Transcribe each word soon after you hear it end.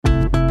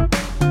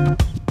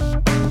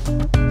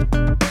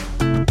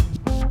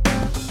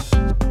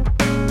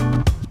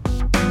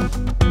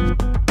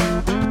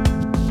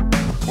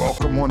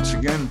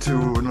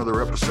to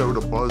another episode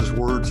of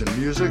Buzzwords and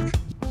Music.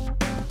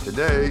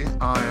 Today,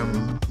 I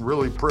am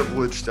really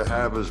privileged to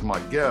have as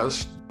my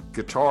guest,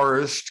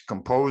 guitarist,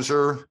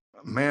 composer,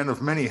 man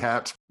of many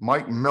hats,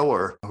 Mike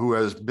Miller, who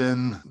has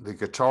been the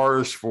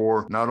guitarist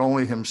for not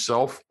only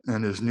himself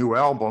and his new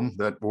album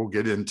that we'll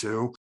get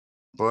into,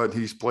 but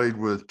he's played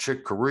with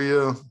Chick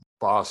Corea,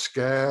 Bob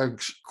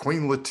Scaggs,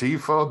 Queen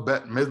Latifah,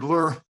 Bette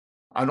Midler.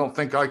 I don't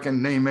think I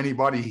can name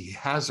anybody he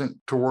hasn't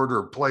toured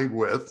or played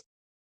with.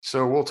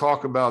 So we'll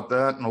talk about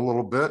that in a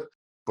little bit.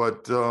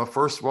 But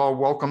first of all,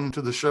 welcome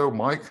to the show,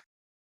 Mike.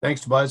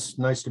 Thanks, Buzz.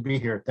 Nice to be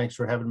here. Thanks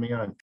for having me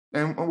on.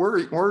 And where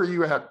are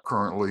you at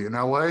currently? In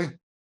LA?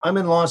 I'm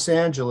in Los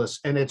Angeles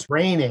and it's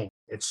raining.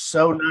 It's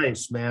so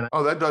nice, man.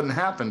 Oh, that doesn't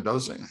happen,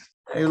 does it?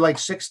 Like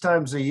 6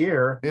 times a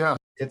year. Yeah.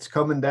 It's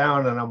coming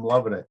down and I'm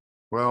loving it.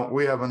 Well,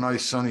 we have a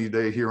nice sunny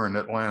day here in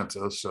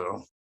Atlanta.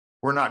 So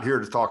we're not here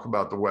to talk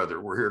about the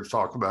weather. We're here to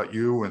talk about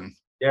you. And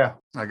yeah,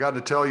 I got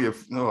to tell you,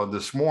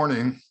 this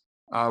morning,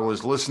 I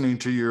was listening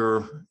to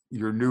your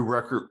new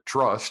record,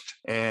 Trust,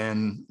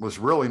 and was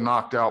really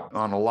knocked out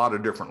on a lot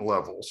of different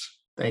levels.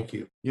 Thank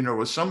you. You know,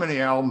 with so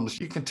many albums,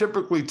 you can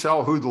typically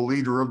tell who the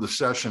leader of the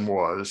session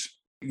was.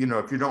 You know,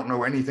 if you don't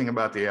know anything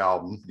about the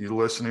album, you're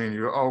listening and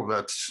you go, oh,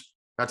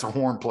 that's a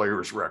horn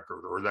player's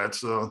record, or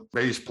that's a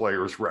bass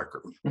player's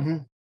record. Mm-hmm.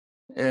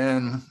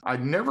 And I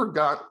never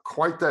got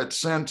quite that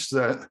sense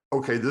that,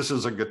 okay, this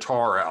is a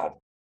guitar album,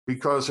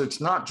 because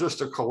it's not just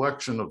a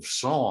collection of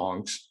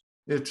songs.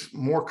 It's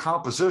more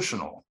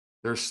compositional.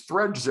 There's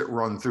threads that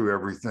run through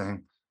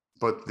everything,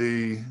 but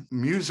the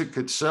music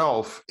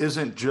itself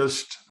isn't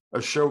just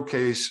a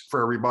showcase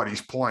for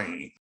everybody's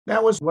playing.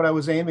 That was what I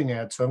was aiming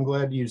at. So I'm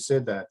glad you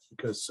said that,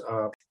 because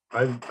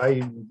I've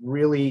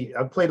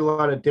played a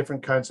lot of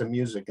different kinds of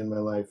music in my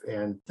life,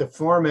 and the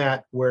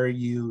format where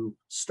you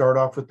start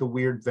off with the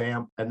weird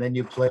vamp and then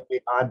you play the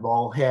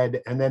oddball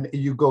head and then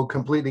you go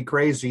completely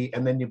crazy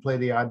and then you play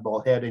the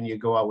oddball head and you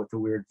go out with the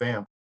weird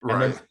vamp. Right.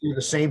 And then do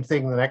the same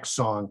thing the next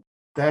song.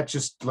 That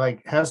just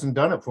hasn't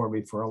done it for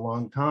me for a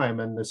long time.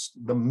 And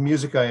the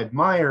music I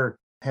admire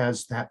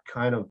has that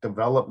kind of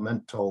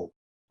developmental,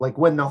 like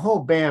when the whole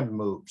band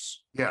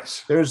moves.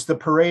 Yes. There's the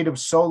parade of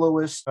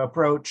soloist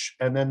approach,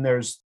 and then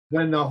there's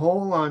when the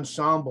whole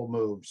ensemble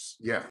moves.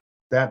 Yeah.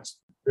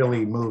 That's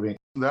really moving.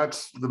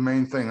 That's the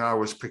main thing I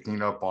was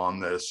picking up on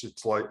this.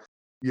 It's like,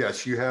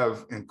 yes, you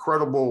have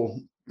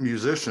incredible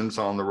musicians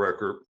on the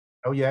record.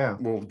 Oh, yeah.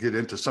 We'll get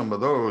into some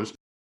of those.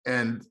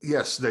 And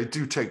yes, they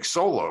do take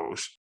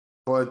solos,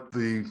 but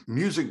the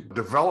music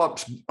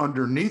develops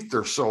underneath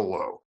their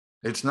solo.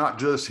 It's not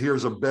just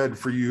here's a bed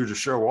for you to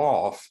show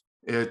off.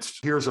 It's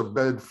here's a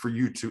bed for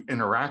you to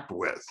interact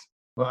with.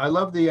 Well, I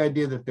love the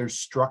idea that there's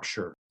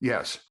structure.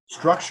 Yes.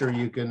 Structure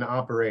you can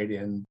operate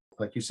in,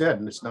 like you said,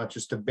 and it's not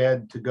just a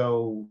bed to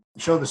go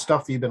show the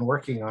stuff you've been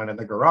working on in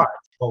the garage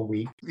all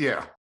week.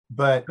 Yeah.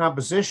 But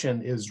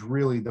composition is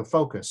really the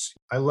focus.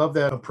 I love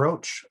that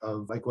approach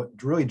of like what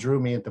really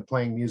drew me into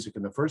playing music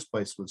in the first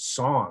place was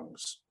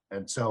songs.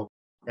 And so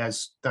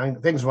as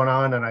things went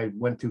on and I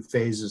went through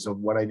phases of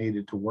what I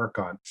needed to work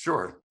on.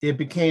 Sure. It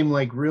became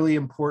like really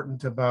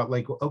important about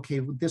like, okay,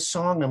 this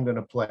song I'm going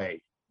to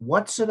play,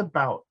 what's it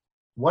about?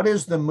 What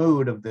is the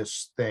mood of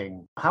this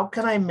thing? How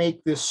can I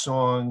make this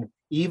song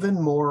even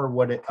more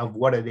what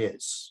it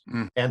is,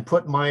 and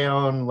put my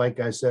own,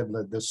 like I said,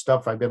 the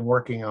stuff I've been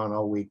working on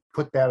all week,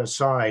 put that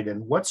aside,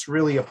 and what's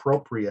really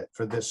appropriate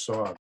for this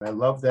song. I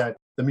love that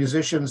the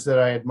musicians that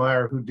I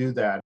admire who do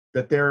that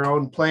their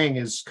own playing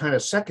is kind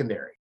of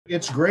secondary.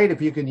 It's great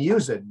if you can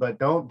use it, but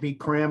don't be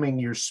cramming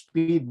your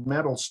speed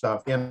metal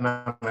stuff in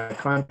a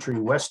country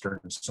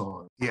western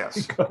song.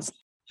 Yes. Because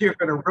you're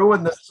going to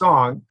ruin the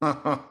song.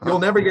 You'll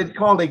never get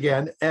called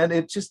again, and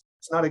it's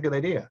not a good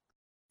idea.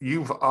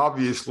 You've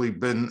obviously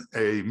been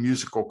a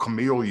musical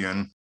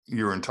chameleon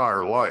your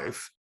entire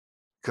life,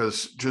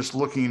 because just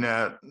looking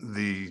at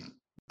the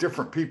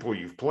different people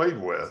you've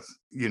played with,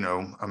 you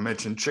know, I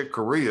mentioned Chick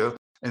Corea,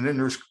 and then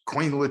there's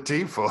Queen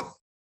Latifah.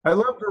 I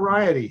love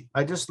variety.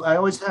 I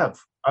always have.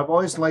 I've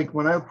always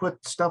when I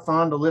put stuff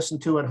on to listen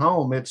to at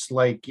home, it's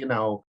like, you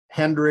know,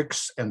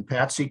 Hendrix and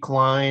Patsy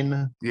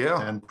Cline,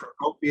 Yeah, and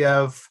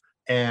Prokofiev,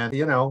 and,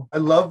 you know, I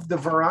love the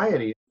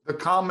variety. The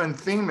common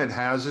theme it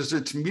has is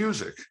it's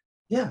music.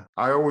 Yeah.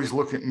 I always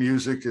look at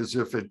music as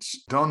if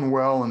it's done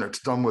well and it's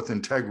done with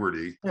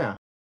integrity. Yeah.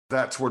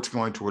 That's what's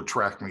going to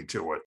attract me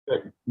to it.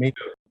 Good. Me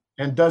too.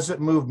 And does it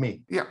move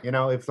me? Yeah. You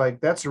know, if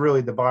that's really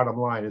the bottom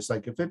line. It's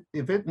like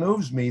if it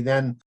moves me,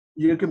 then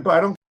you can.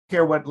 I don't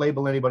care what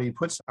label anybody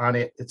puts on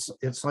it.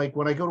 It's like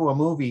when I go to a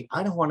movie,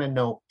 I don't want to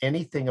know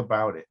anything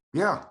about it.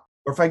 Yeah.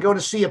 Or if I go to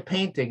see a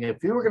painting,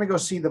 if you were going to go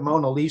see the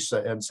Mona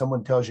Lisa and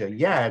someone tells you,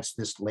 yeah, it's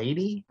this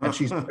lady and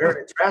she's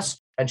wearing a dress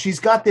and she's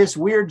got this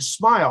weird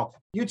smile,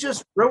 you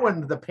just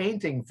ruined the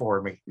painting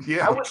for me.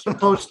 Yeah. I was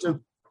supposed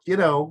to, you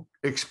know,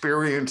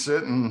 experience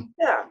it. And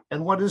yeah.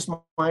 And what is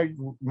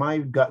my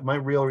gut, my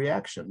real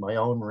reaction, my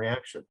own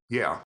reaction?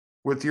 Yeah.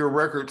 With your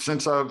record,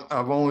 since I've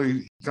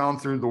only gone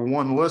through the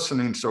one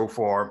listening so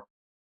far,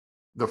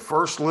 The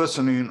first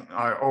listening,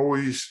 I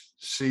always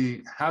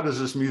see, how does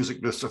this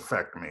music just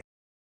affect me?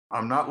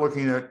 I'm not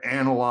looking at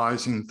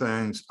analyzing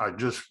things. I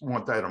just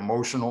want that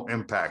emotional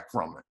impact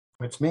from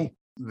it. It's me.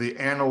 The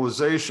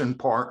analyzation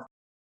part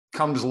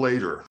comes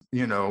later.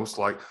 It's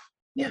like,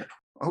 Yeah.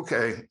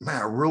 Okay,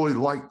 man, I really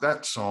like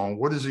that song.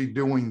 What is he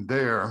doing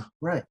there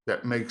Right.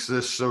 that makes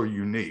this so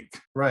unique?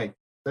 Right.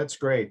 That's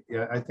great.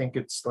 Yeah, I think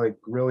it's like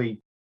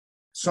really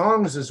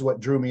songs is what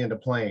drew me into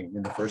playing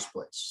in the first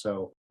place.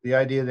 So the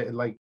idea that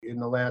like in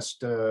the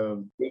last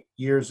 8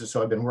 years or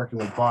so, I've been working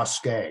with Bob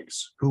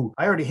Scaggs, who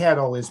I already had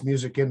all his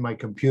music in my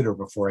computer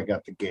before I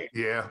got the gig.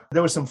 Yeah.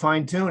 There was some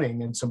fine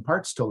tuning and some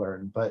parts to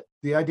learn, but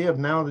the idea of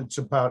now that it's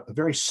about a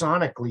very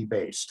sonically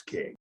based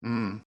gig.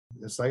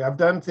 It's like I've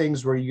done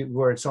things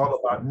where it's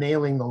all about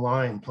nailing the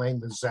line,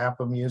 playing the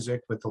Zappa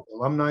music with the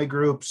alumni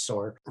groups,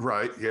 or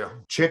Right. Yeah.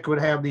 Chick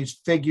would have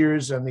these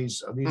figures and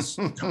these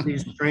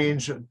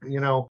strange,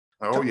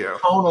 Oh, yeah.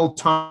 tonal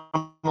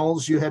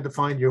tunnels you had to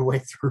find your way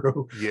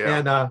through.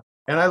 Yeah.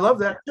 And I love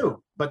that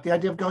too. But the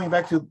idea of going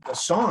back to the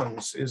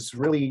songs is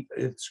really,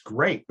 it's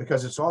great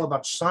because it's all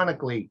about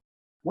sonically.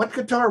 What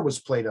guitar was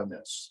played on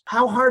this?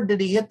 How hard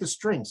did he hit the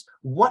strings?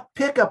 What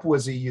pickup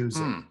was he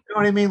using? You know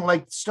what I mean?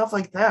 Like stuff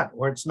like that,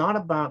 where it's not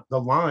about the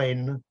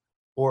line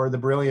or the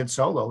brilliant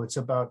solo. It's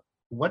about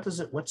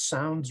what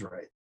sounds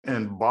right.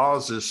 And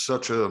Boz is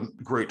such a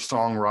great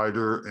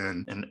songwriter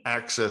and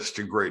access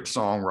to great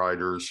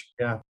songwriters.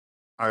 Yeah.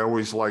 I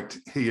always liked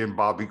he and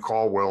Bobby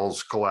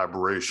Caldwell's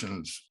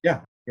collaborations.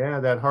 Yeah.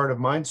 Yeah. That Heart of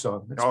Mine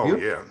song. It's beautiful.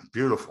 Yeah.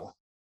 Beautiful.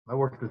 I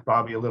worked with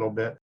Bobby a little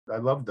bit. I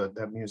loved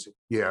that music.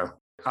 Yeah.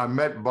 I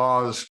met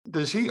Boz.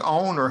 Does he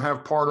own or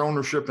have part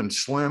ownership in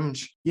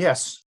Slim's?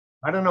 Yes.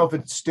 I don't know if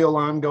it's still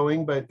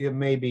ongoing, but it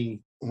may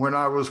be. When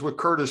I was with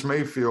Curtis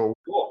Mayfield,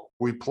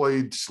 we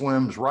played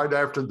Slim's right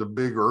after the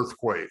big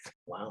earthquake.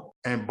 Wow.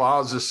 And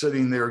Boz is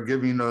sitting there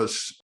giving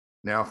us,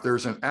 now, if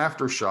there's an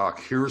aftershock,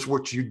 here's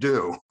what you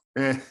do.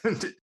 And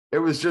it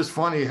was just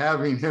funny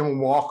having him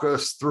walk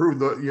us through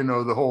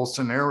the whole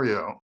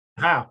scenario.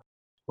 Wow.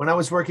 When I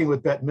was working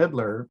with Bette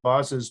Midler,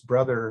 Boz's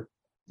brother,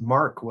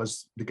 Mark,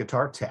 was the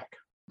guitar tech.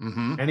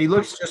 And he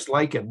looks just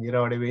like him, you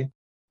know what I mean?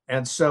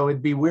 And so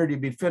it'd be weird. You'd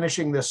be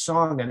finishing this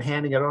song and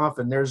handing it off,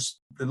 and it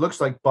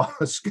looks like Bob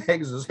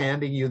Scaggs is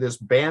handing you this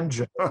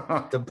banjo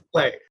to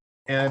play.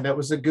 And that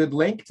was a good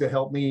link to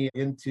help me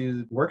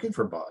into working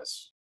for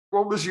Boz.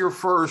 What was your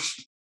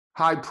first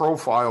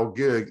high-profile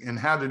gig, and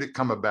how did it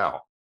come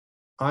about?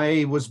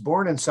 I was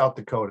born in South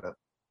Dakota,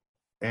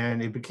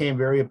 and it became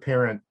very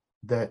apparent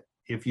that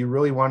if you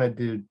really wanted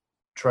to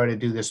try to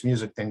do this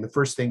music thing, the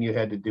first thing you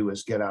had to do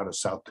is get out of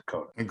South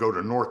Dakota and go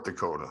to North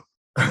Dakota.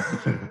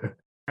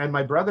 And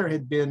my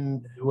brother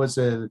was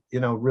a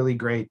really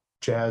great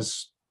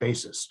jazz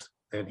bassist,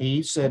 and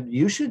he said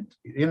you should,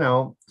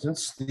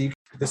 since the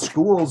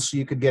schools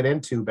you could get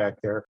into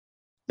back there,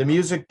 the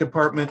music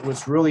department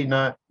was really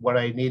not what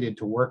I needed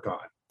to work on,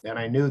 and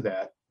I knew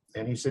that.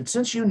 And he said,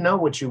 since you know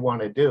what you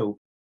want to do,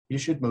 you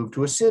should move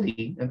to a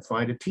city and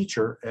find a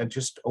teacher and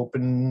just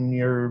open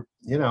your,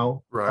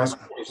 Right.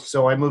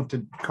 So I moved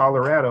to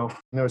Colorado, and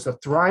there was a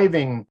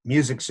thriving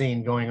music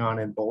scene going on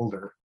in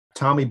Boulder.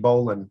 Tommy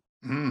Bolin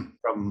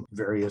from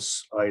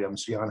various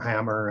items, Jan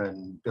Hammer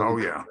and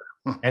Billy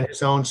and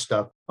his own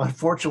stuff.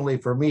 Unfortunately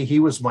for me, he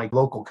was my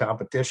local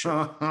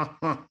competition,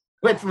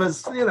 which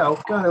was,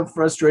 kind of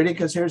frustrating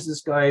because here's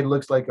this guy who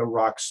looks like a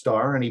rock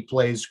star and he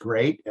plays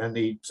great and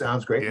he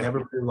sounds great and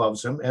everybody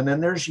loves him. And then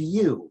there's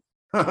you.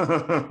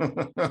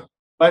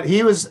 But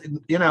he was,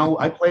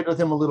 I played with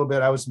him a little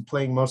bit. I was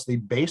playing mostly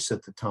bass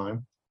at the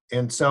time.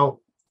 And so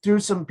through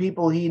some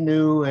people he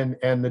knew,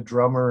 and the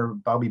drummer,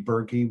 Bobby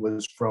Berkey,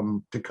 was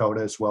from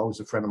Dakota as well. He was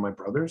a friend of my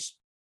brother's.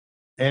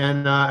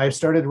 And I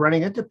started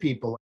running into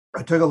people.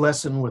 I took a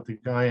lesson with a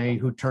guy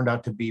who turned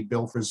out to be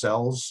Bill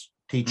Frisell's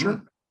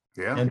teacher.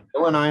 Yeah. And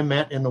Bill and I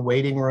met in the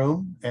waiting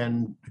room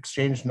and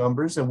exchanged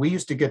numbers. And we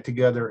used to get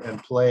together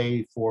and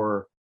play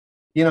for,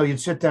 you'd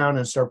sit down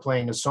and start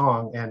playing a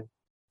song and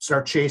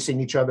start chasing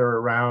each other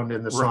around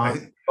in the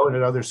song, going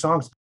to other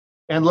songs,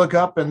 and look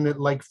up, and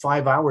like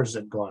 5 hours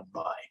had gone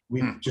by.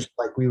 We would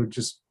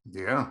just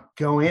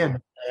go in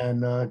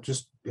and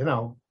just,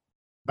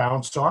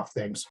 bounce off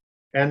things.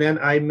 And then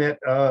I met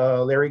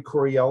Larry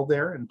Coryell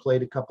there and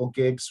played a couple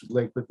gigs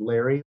like with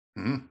Larry.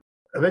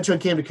 Eventually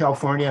came to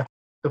California.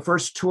 The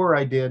first tour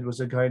I did was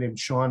a guy named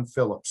Sean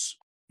Phillips.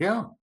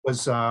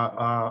 Was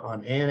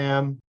on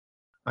A&M.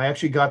 I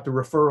actually got the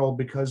referral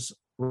because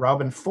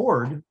Robin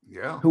Ford,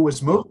 who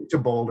was moving to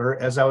Boulder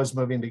as I was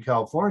moving to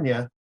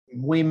California,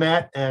 we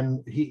met,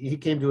 and he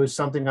came to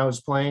something I was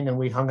playing, and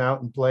we hung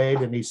out and played,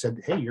 and he said,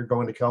 hey, you're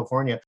going to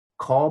California.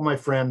 Call my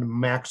friend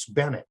Max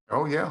Bennett.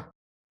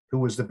 Who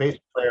was the bass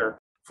player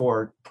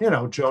for,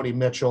 Joni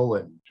Mitchell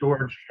and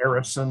George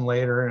Harrison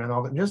later and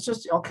all that,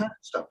 just all kinds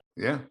of stuff.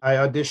 I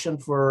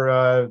auditioned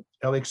for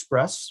LA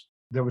Express.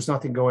 There was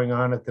nothing going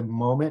on at the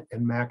moment,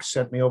 and Max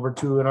sent me over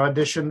to an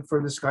audition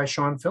for this guy,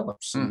 Sean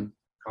Phillips, and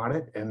got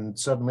it. And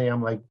suddenly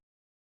I'm like,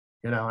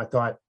 I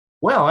thought,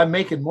 well, I'm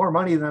making more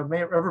money than I've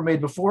ever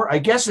made before. I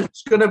guess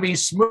it's going to be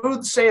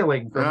smooth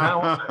sailing from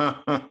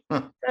now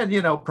on.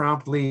 And,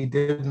 promptly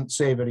didn't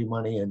save any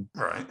money. And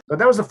Right. but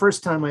that was the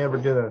first time I ever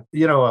did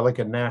like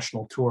a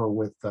national tour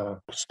with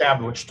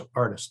established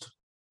artist.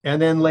 And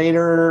then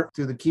later,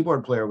 through the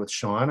keyboard player with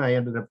Sean, I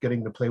ended up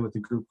getting to play with a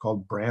group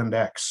called Brand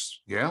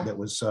X. Yeah. That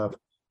was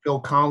Phil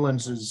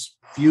Collins's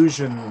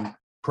fusion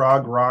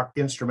prog rock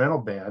instrumental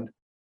band.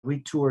 We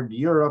toured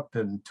Europe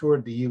and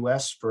toured the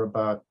US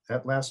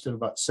that lasted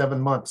about 7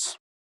 months.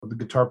 The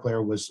guitar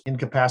player was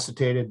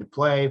incapacitated to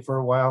play for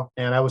a while,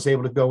 and I was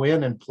able to go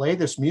in and play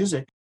this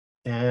music.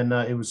 And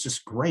it was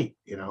just great,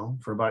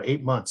 for about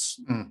 8 months.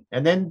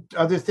 And then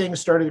other things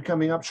started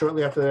coming up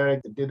shortly after that.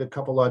 I did a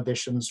couple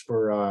auditions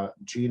for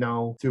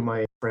Gino through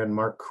my friend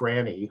Mark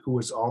Cranny, who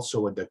was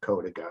also a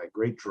Dakota guy,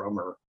 great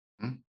drummer,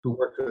 who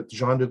worked with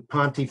Jean-Luc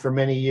Ponty for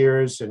many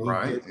years. And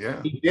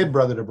he did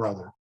Brother to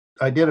Brother.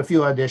 I did a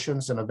few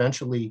auditions and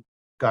eventually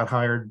got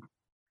hired.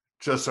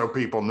 Just so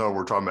people know,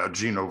 we're talking about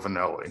Gino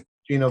Vanelli.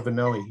 Gino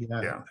Vanelli,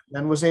 yeah.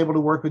 And was able to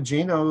work with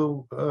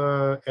Gino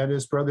and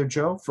his brother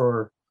Joe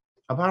for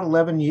about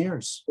 11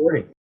 years.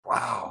 40.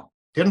 Wow.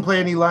 Didn't play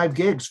any live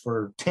gigs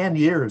for 10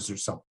 years or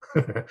something.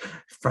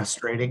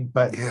 Frustrating,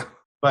 but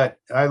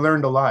I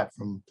learned a lot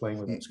from playing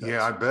with those guys.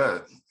 Yeah, I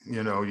bet.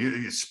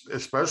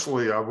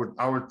 Especially I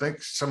would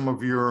think some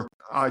of your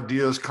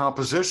ideas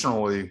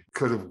compositionally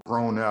could have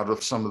grown out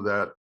of some of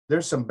that.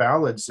 There's some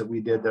ballads that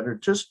we did that are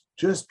just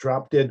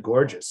drop dead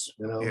gorgeous,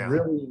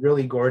 really,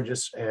 really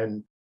gorgeous.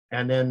 And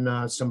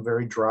then some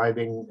very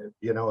driving,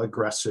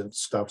 aggressive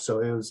stuff. So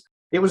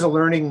it was a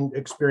learning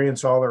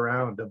experience all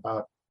around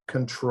about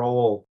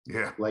control.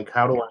 Yeah. Like,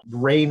 how do I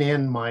rein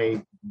in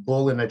my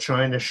bull in a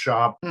china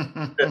shop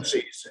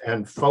fancies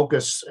and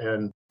focus?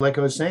 And like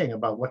I was saying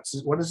about what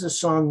does this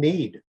song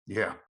need?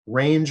 Yeah.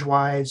 Range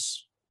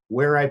wise,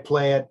 where I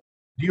play it.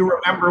 Do you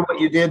remember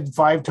what you did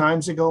 5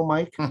 times ago,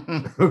 Mike?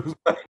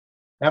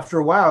 After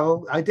a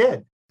while, I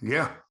did.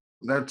 Yeah.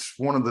 That's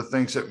one of the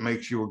things that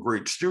makes you a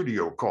great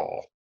studio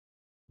call,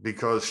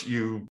 because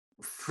you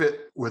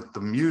fit with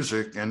the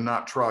music and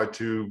not try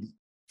to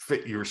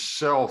fit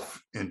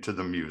yourself into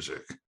the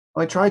music.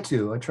 I try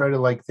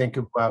to think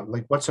about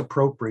what's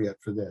appropriate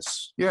for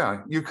this.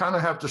 Yeah, you kind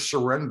of have to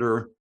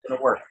surrender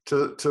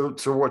to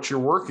what you're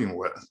working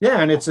with.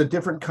 Yeah, and it's a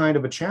different kind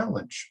of a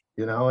challenge.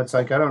 It's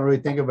like I don't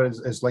really think of it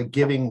as like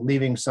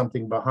leaving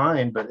something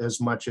behind, but as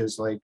much as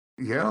like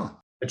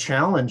a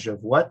challenge of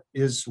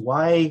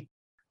why.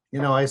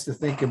 I used to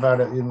think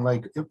about it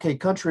in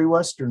country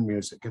western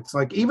music. It's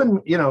like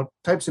even,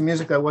 types of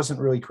music I wasn't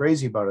really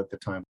crazy about at the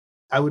time.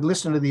 I would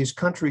listen to these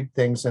country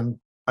things and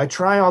I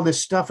try all this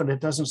stuff and it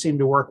doesn't seem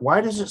to work.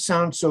 Why does it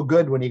sound so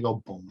good when you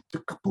go boom,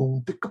 ticka,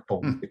 boom, ticka,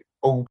 boom, ticka,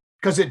 boom?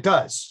 Because it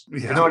does.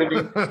 Yeah. You know what I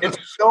mean? It's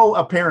so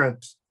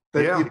apparent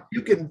that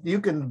you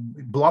can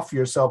bluff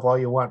yourself all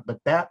you want, but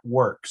that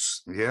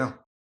works. Yeah.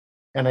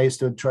 And I used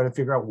to try to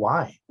figure out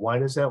why. Why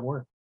does that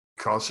work?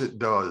 Because it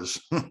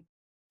does.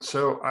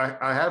 So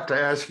I have to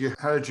ask you,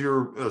 how did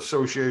your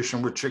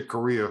association with Chick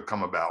Corea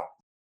come about?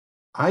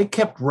 I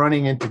kept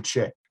running into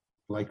Chick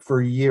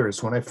for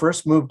years. When I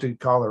first moved to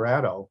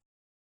Colorado,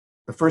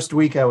 the first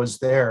week I was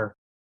there,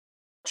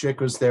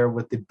 Chick was there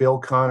with the Bill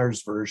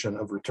Connors version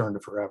of Return to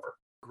Forever.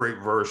 Great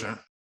version.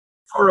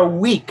 For a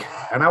week.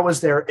 And I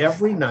was there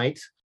every night,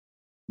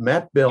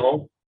 met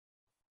Bill,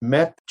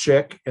 met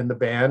Chick and the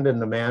band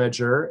and the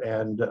manager,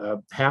 and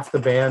half the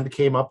band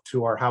came up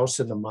to our house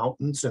in the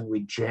mountains and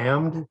we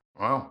jammed.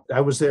 Wow. I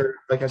was there,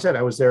 like I said,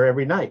 I was there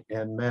every night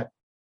and met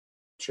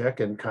Chick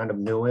and kind of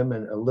knew him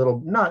and a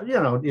little, not,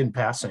 in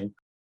passing.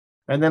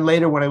 And then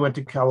later when I went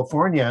to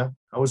California,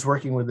 I was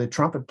working with a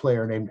trumpet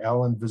player named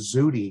Alan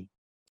Vizzuti.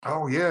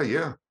 Oh,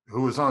 yeah.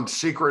 Who was on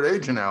Secret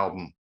Agent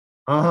album.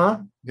 Uh-huh.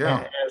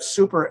 Yeah. And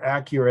super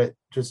accurate,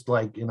 just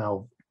like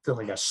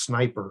a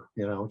sniper,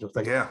 just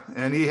like. Yeah.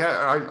 And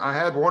I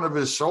had one of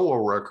his solo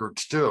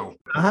records too.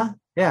 Uh-huh.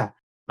 Yeah.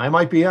 I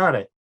might be on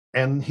it.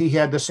 And he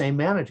had the same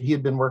manager. He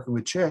had been working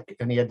with Chick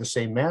and he had the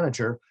same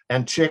manager,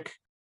 and Chick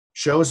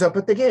shows up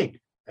at the gig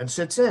and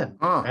sits in.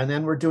 And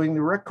then we're doing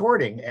the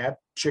recording at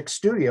Chick's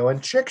studio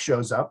and Chick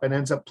shows up and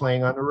ends up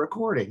playing on the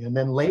recording. And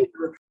then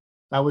later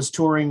I was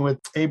touring with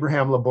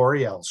Abraham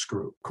Laboriel's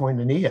group,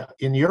 Koinonia,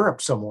 in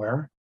Europe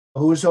somewhere,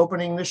 who's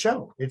opening the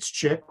show. It's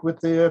Chick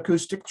with the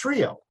acoustic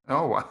trio.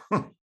 Oh,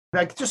 wow.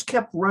 I just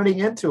kept running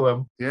into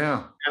him.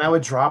 Yeah. And I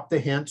would drop the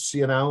hints,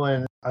 and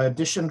I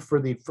auditioned for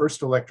the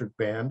First Electric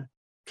Band,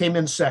 came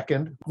in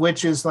second,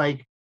 which is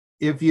like,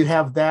 if you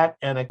have that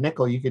and a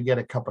nickel, you could get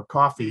a cup of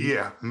coffee.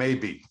 Yeah,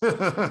 maybe.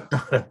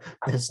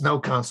 There's no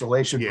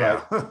consolation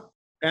prize.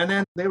 And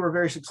then they were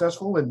very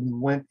successful and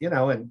went,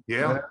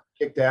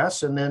 kicked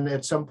ass. And then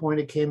at some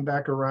point it came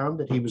back around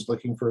that he was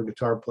looking for a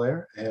guitar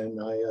player, and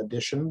I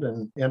auditioned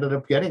and ended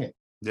up getting it.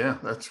 Yeah,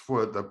 that's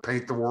what, the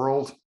Paint the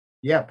World.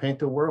 Yeah, Paint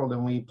the World.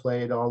 And we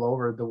played all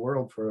over the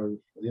world for,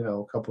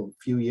 a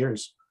few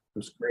years. It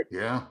was great.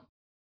 Yeah.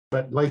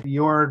 But like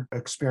your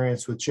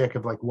experience with Chick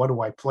of what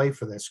do I play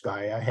for this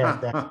guy? I had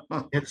that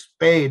in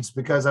spades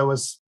because I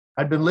was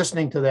I'd been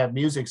listening to that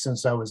music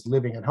since I was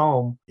living at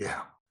home.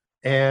 Yeah.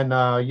 And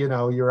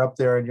you're up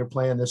there and you're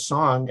playing this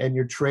song and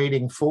you're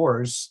trading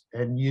fours,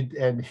 and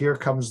here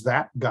comes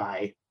that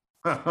guy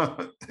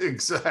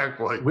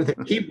Exactly. with a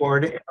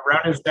keyboard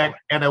around his neck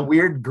and a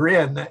weird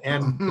grin,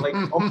 and like,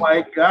 oh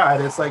my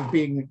God, it's like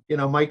being,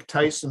 Mike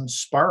Tyson's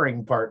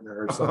sparring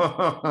partner or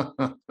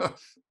something.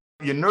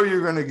 You know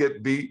you're going to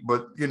get beat,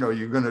 but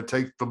you're going to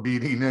take the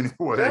beating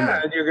anyway.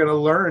 Yeah, and you're going to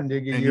learn.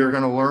 You're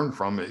going to learn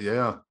from it.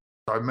 Yeah.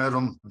 I met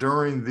him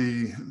during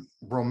the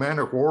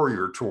Romantic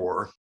Warrior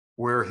tour,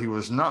 where he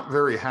was not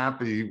very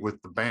happy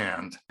with the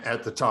band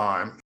at the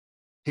time.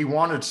 He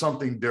wanted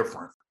something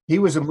different. He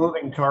was a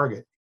moving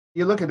target.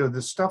 You look at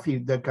the stuff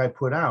that guy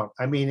put out.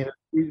 I mean,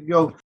 he'd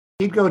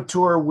go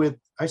tour with,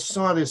 I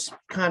saw this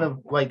kind of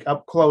like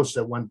up close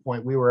at one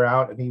point. We were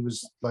out and he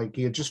was like,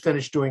 he had just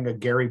finished doing a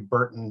Gary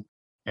Burton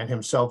and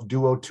himself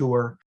duo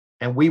tour.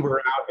 And we were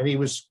out and he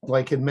was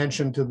like, had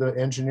mentioned to the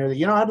engineer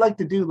that, I'd like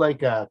to do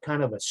like a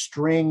kind of a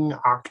string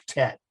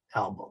octet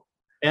album.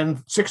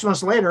 And 6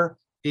 months later,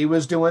 he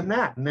was doing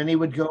that. And then we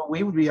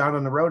would be out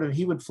on the road and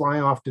he would fly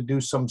off to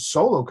do some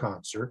solo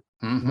concert,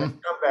 and then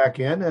come back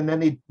in, and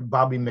then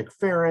Bobby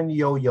McFerrin,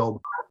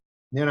 Yo-Yo,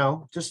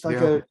 just like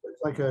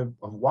a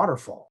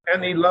waterfall.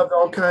 And he loved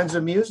all kinds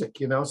of music.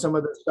 Some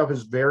of the stuff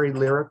is very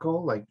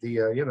lyrical, like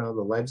the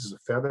Legs is a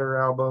Feather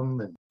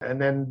album.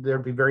 And then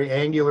there'd be very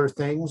angular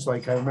things.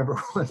 Like I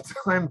remember one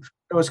time,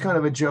 there was kind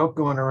of a joke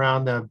going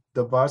around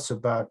the bus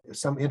about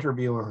some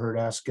interviewer heard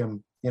ask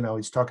him,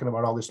 he's talking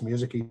about all this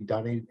music he'd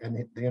done,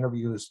 and the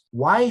interview is,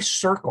 why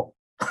Circle?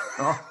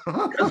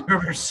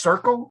 Remember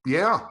Circle?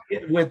 Yeah.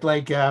 With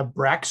like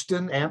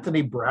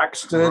Anthony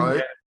Braxton,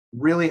 right.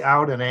 Really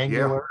out and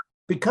angular,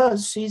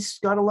 because he's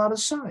got a lot of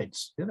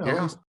sides.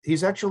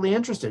 He's actually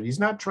interested. He's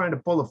not trying to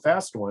pull a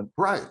fast one.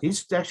 Right.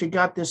 He's actually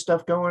got this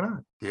stuff going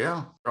on.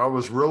 Yeah. I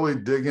was really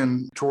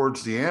digging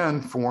towards the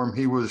end for him.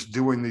 He was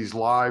doing these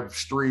live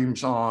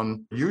streams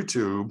on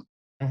YouTube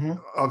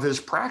of his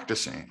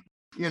practicing.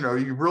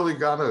 You really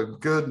got a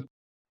good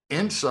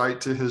insight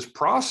to his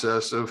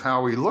process of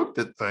how he looked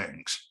at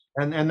things.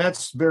 And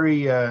that's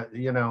very,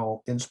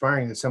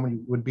 inspiring that somebody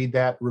would be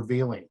that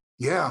revealing.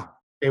 Yeah.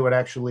 They would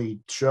actually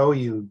show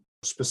you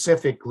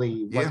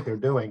specifically what they're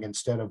doing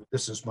instead of,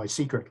 this is my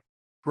secret.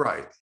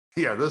 Right.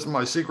 Yeah, this is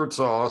my secret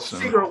sauce.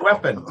 Secret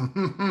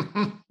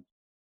weapon.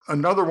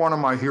 Another one of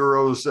my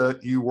heroes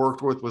that you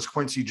worked with was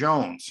Quincy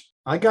Jones.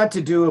 I got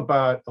to do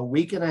about a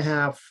week and a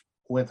half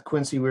with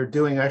Quincy. We were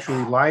doing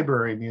actually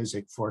library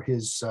music for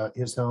his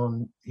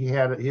own. He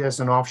has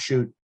an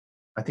offshoot.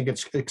 I think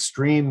it's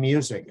Extreme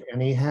Music,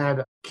 and he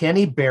had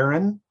Kenny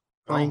Barron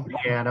playing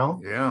piano.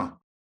 Yeah,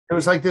 it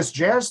was like this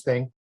jazz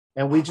thing,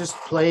 and we just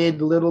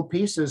played little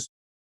pieces.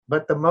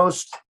 But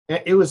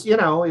it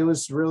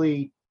was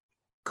really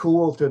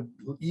cool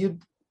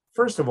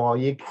first of all,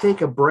 you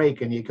take a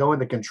break and you go in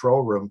the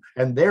control room,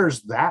 and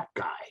there's that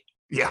guy.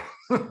 Yeah.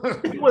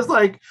 It was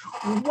like,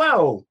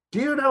 whoa, do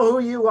you know who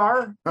you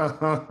are?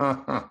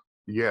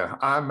 Yeah,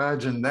 I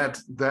imagine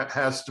that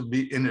has to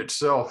be in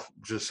itself,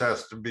 just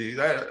has to be,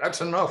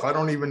 that's enough. I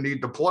don't even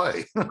need to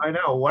play. I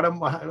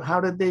know.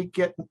 How did they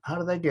get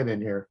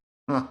in here?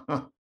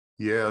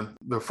 Yeah,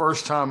 the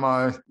first time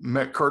I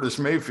met Curtis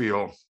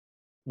Mayfield,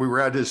 we were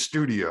at his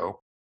studio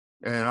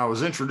and I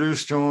was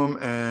introduced to him,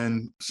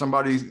 and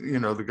somebody,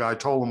 the guy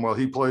told him, well,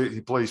 he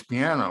plays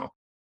piano.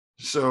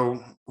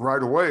 So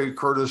right away,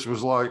 Curtis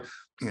was like,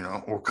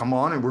 well, come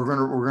on, and we're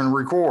gonna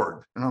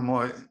record. And I'm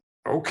like,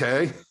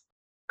 okay.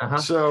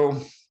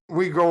 So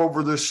we go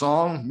over this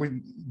song,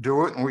 we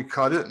do it, and we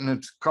cut it, and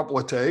it's a couple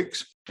of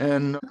takes.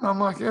 And I'm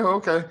like, yeah,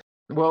 okay.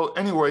 Well,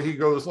 anyway, he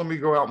goes, let me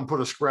go out and put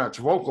a scratch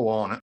vocal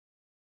on it.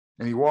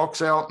 And he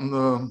walks out in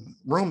the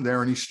room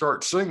there and he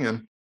starts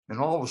singing. And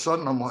all of a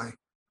sudden, I'm like,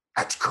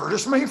 that's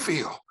Curtis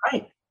Mayfield.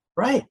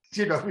 Right.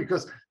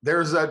 Because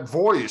there's that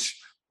voice.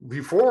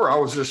 Before I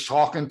was just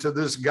talking to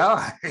this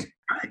guy.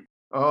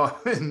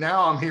 And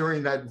now I'm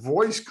hearing that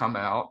voice come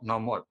out and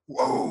I'm like,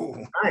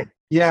 whoa. Right.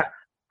 Yeah.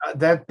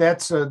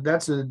 That's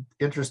an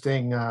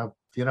interesting,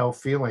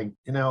 feeling.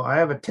 I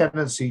have a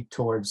tendency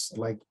towards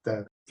like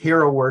the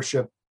hero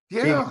worship,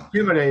 being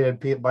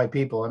intimidated by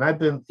people. And I've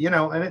been,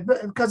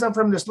 because I'm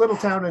from this little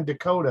town in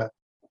Dakota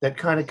that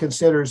kind of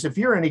considers, if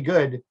you're any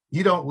good,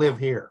 you don't live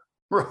here.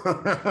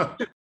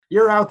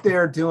 You're out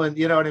there doing,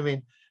 you know what I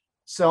mean?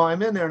 So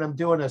I'm in there and I'm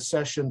doing a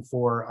session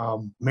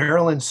for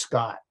Marilyn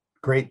Scott,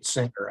 great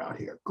singer out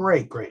here.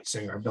 Great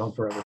singer. I've known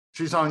forever.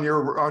 She's on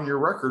your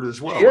record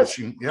as well.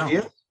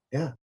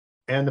 Yeah.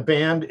 And the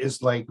band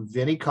is like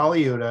Vinnie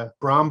Colaiuta,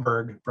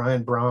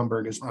 Brian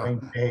Bromberg is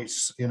playing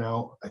bass.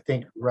 I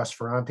think Russ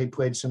Ferrante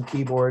played some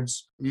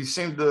keyboards. You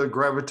seem to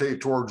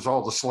gravitate towards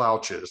all the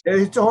slouches.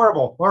 It's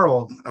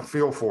horrible. I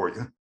feel for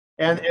you.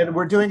 And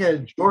we're doing it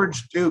at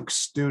George Duke's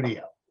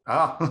studio.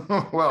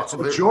 Well,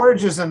 so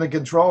George is in the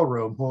control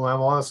room, who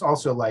I'm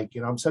also like,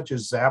 I'm such a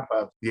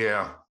Zappa.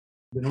 Yeah.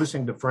 Been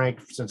listening to Frank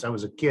since I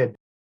was a kid.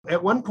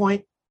 At one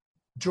point,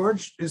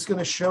 George is going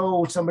to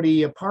show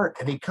somebody a part,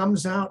 and he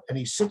comes out and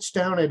he sits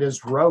down at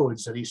his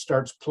Rhodes and he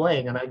starts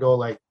playing. And I go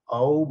like,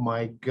 oh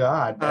my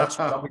God, that's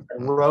probably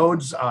the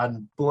roads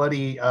on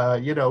bloody,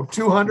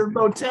 200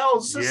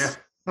 motels. Yeah.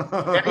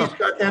 And he's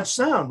got that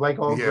sound like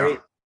all Yeah. great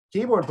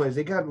keyboard players.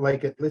 They got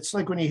like it's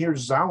like when you hear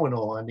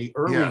Zawinul on the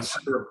early Yes.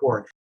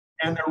 report,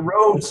 and the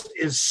Rhodes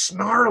is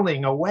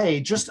snarling away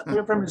just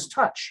from his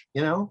touch,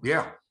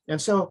 Yeah.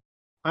 And so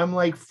I'm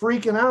like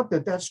freaking out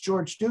that that's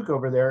George Duke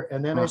over there.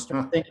 And then I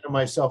started thinking to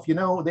myself,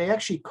 they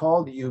actually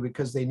called you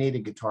because they need a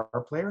guitar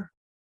player.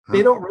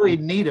 They don't really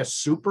need a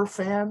super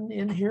fan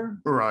in here.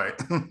 Right.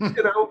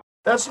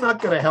 That's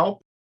not going to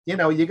help.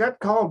 You got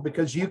called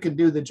because you can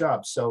do the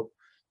job. So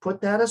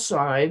put that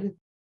aside.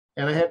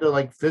 And I had to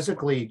like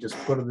physically just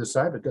put it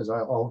aside because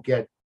I'll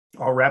get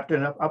all wrapped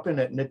up in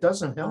it, and it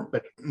doesn't help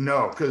it.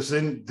 No, because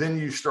then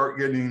you start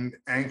getting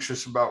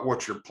anxious about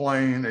what you're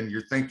playing, and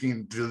you're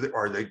thinking,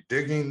 are they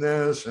digging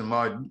this? Am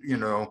I,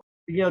 You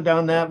go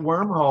down that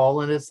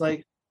wormhole, and it's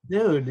like,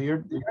 dude,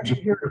 you're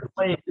here to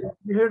play.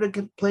 You're here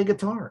to play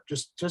guitar.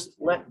 Just do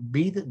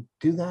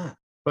that.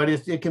 But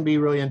it can be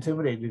really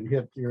intimidating to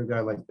hit your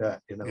guy like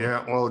that,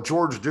 Yeah. Well,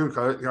 George Duke,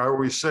 I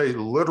always say,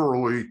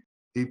 literally,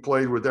 he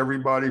played with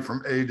everybody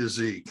from A to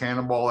Z,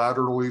 Cannonball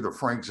Adderley to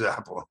Frank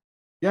Zappa.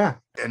 Yeah.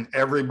 And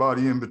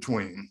everybody in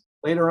between.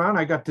 Later on,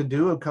 I got to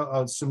do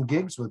some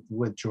gigs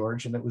with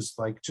George, and it was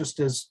like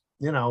just as,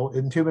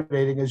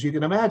 intimidating as you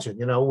can imagine,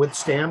 with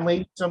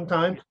Stanley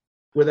sometimes,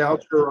 with Al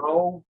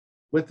Jarreau,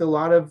 with a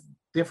lot of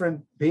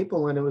different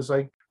people. And it was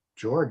like,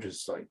 George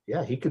is like,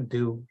 yeah, he could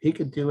do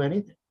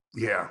anything.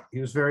 Yeah. He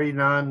was very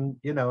not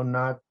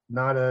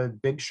a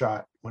big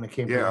shot when it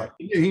came to that.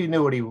 He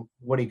knew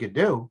what he could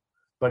do,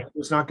 but he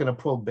was not going to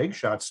pull big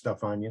shot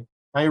stuff on you.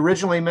 I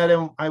originally met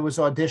him. I was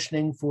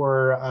auditioning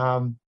for,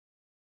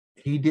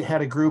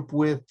 had a group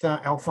with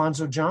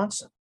Alphonso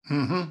Johnson.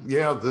 Mm-hmm.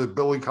 Yeah, the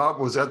Billy Cobb,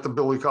 was that the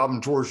Billy Cobb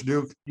and George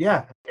Duke?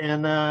 Yeah,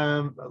 and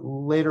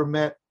later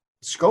met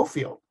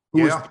Schofield,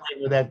 who was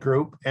playing with that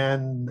group,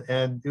 and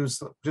it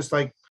was just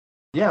like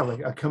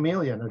a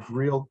chameleon, a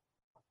real.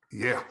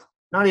 Yeah.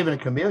 Not even a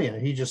chameleon.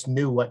 He just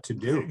knew what to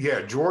do.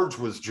 Yeah, George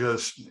was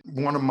just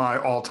one of my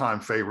all-time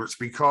favorites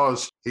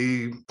because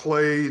he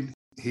played,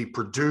 he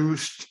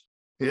produced.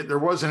 There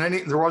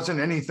wasn't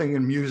anything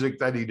in music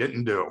that he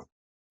didn't do.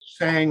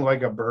 Sang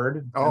like a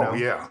bird. Oh,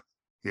 yeah.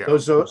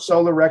 Those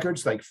solo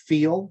records like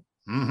Feel.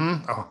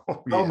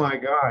 Mm-hmm. Oh my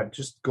God,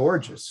 just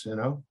gorgeous.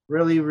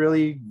 Really,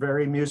 really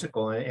very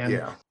musical.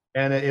 And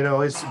it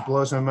always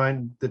blows my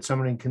mind that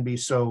somebody can be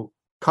so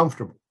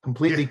comfortable,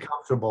 completely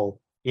comfortable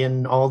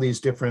in all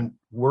these different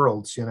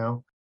worlds. Yeah.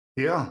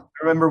 I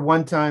remember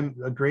one time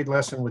a great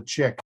lesson with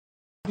Chick.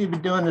 He'd be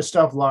doing this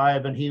stuff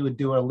live, and he would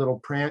do a little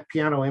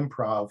piano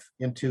improv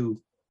into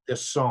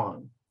this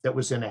song that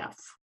was in F.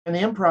 And the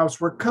improvs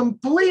were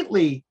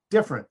completely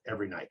different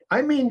every night.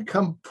 I mean,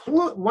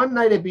 one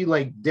night it'd be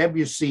like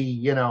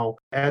Debussy,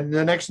 and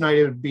the next night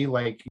it would be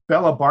like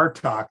Bela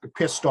Bartok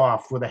pissed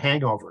off with a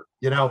hangover,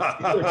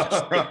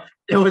 it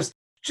was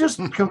just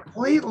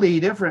completely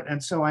different.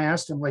 And so I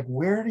asked him, like,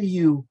 where do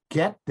you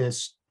get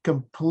this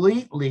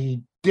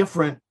completely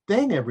different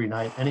thing every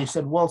night? And he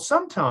said, well,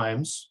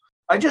 sometimes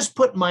I just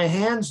put my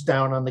hands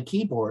down on the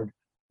keyboard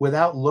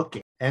without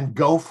looking and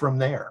go from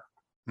there.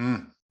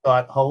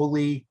 Thought,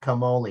 holy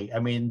camole. I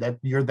mean, that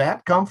you're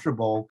that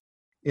comfortable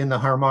in the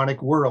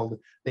harmonic world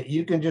that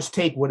you can just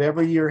take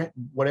whatever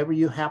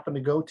you happen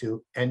to go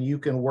to, and you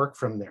can work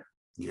from there.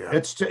 Yeah.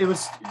 It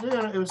was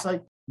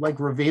like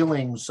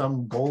revealing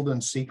some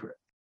golden secret.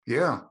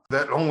 Yeah,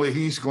 that only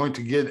he's going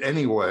to get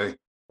anyway.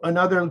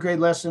 Another great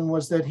lesson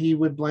was that he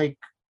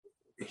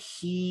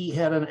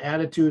had an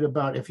attitude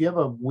about, if you have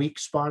a weak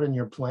spot in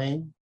your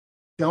playing,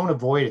 don't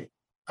avoid it,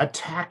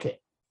 attack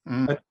it,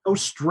 go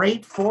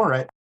straight for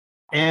it,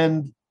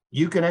 and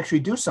you can actually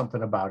do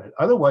something about it.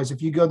 Otherwise,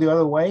 if you go the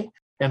other way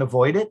and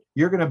avoid it,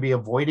 you're going to be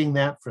avoiding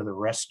that for the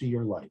rest of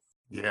your life.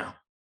 Yeah.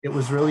 It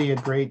was really a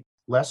great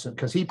lesson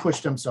because he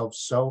pushed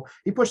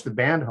the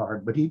band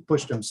hard, but he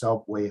pushed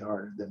himself way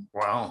harder than.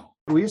 Wow.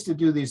 We used to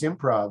do these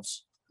improvs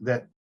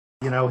that,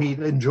 he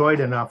enjoyed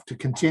enough to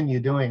continue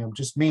doing them,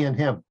 just me and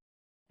him.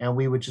 And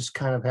we would just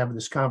kind of have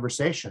this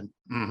conversation.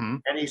 Mm-hmm.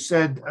 And he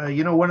said,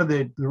 one of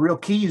the real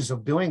keys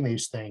of doing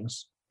these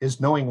things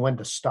is knowing when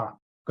to stop.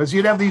 Because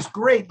you'd have these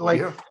great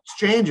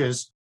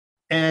exchanges,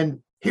 and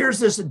here's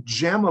this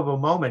gem of a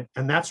moment,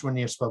 and that's when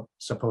you're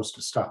supposed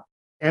to stop.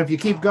 And if you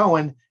keep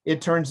going,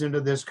 it turns into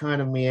this kind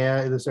of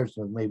meander,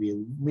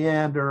 maybe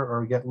meander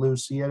or get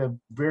loose. He had a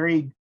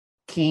very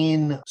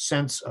keen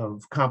sense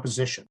of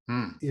composition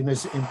in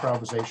his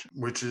improvisation.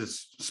 Which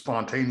is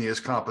spontaneous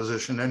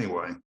composition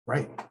anyway.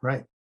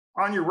 Right.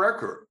 On your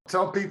record,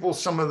 tell people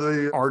some of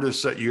the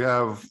artists that you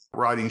have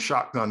riding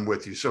shotgun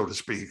with you, so to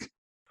speak.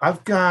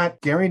 I've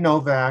got Gary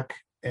Novak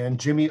and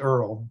Jimmy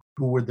Earle,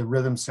 who were the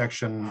rhythm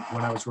section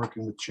when I was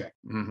working with Chick.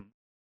 Mm-hmm.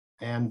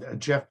 And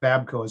Jeff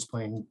Babko is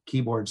playing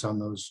keyboards on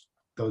those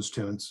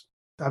tunes.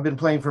 I've been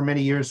playing for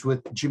many years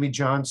with Jimmy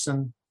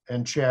Johnson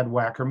and Chad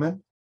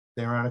Wackerman.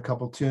 They're on a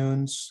couple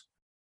tunes.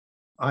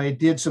 I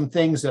did some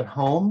things at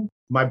home.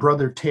 My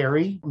brother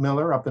Terry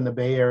Miller up in the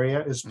Bay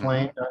Area is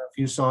playing on a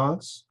few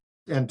songs.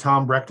 and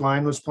Tom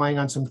Brechtline was playing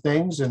on some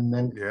things. And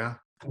then Yeah.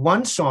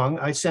 one song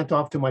I sent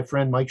off to my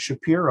friend Mike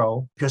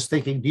Shapiro, just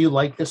thinking, do you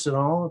like this at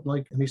all?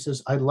 Like, and he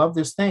says, I love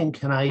this thing.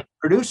 Can I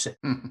produce it?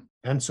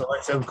 And so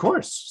I said, of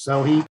course.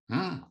 So he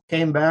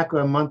came back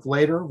a month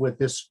later with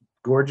this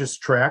gorgeous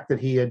track that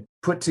he had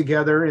put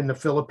together in the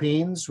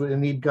Philippines,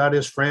 and he'd got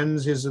his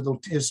friends,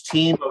 his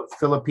team of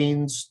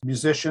Philippines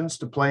musicians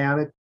to play on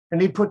it.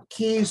 And he put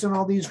keys and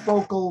all these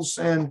vocals,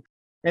 and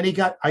he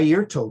got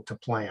Airto to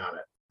play on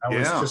it. I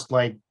was just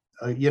like,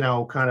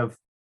 kind of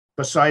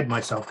beside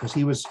myself, because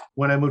he was,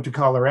 when I moved to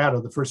Colorado,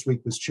 the first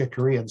week was Chick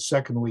Corea, the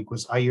second week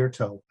was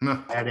Airto,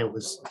 and it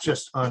was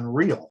just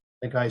unreal.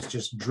 The guy's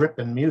just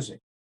dripping music.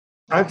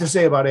 I have to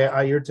say about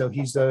Airto,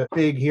 he's a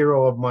big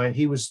hero of mine.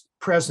 He was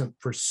present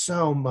for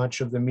so much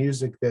of the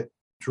music that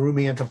drew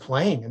me into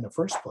playing in the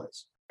first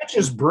place.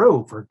 Bitches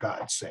Brew, for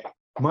God's sake.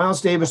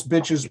 Miles Davis,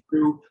 Bitches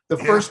Brew, the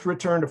first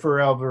Return to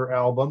Forever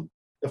album,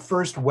 the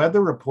first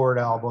Weather Report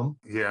album,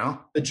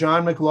 the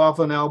John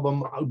McLaughlin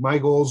album, My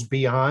Goals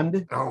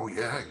Beyond. Oh,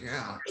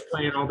 yeah.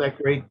 Playing all that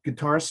great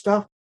guitar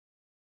stuff.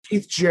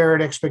 Keith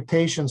Jarrett,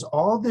 Expectations,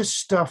 all this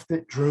stuff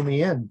that drew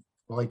me in.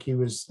 Like, he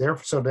was there.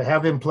 So to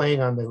have him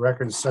playing on the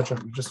record is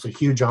just a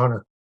huge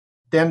honor.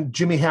 Then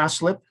Jimmy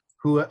Haslip,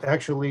 who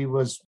actually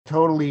was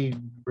totally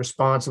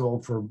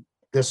responsible for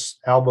this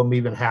album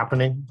even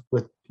happening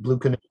with Blue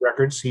Canoe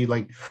Records. He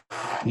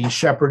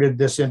shepherded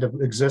this into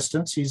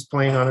existence. He's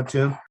playing on a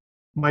tune.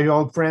 My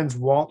old friends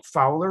Walt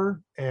Fowler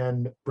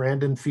and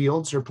Brandon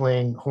Fields are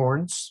playing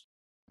horns,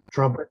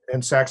 trumpet,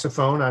 and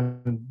saxophone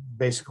on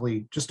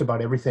basically just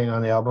about everything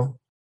on the album.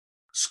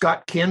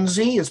 Scott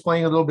Kinsey is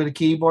playing a little bit of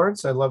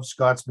keyboards. I love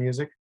Scott's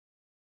music.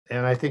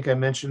 And I think I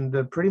mentioned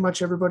pretty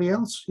much everybody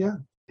else. Yeah,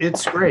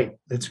 it's great.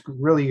 It's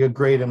really a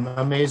great,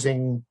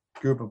 amazing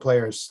group of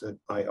players that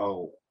I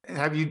owe.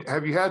 Have you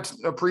had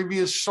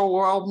previous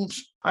solo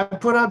albums? I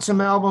put out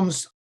some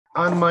albums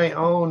on my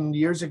own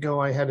years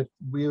ago. We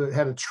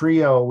had a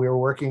trio. We were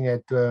working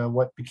at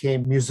what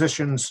became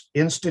Musicians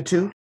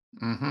Institute.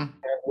 And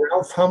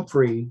Ralph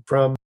Humphrey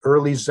from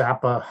early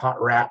Zappa,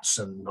 Hot Rats,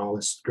 and all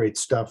this great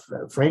stuff.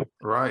 Frank.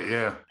 Right,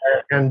 yeah.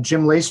 And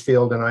Jim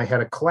Lacefield and I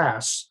had a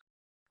class,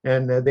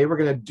 and they were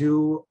going to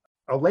do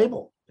a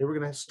label. They were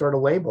going to start a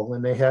label,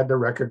 and they had the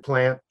record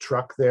plant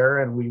truck there,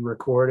 and we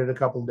recorded a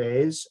couple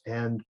days,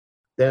 and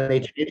then they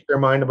changed their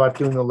mind about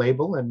doing the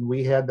label, and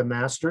we had the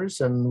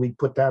masters, and we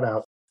put that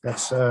out.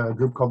 That's a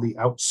group called the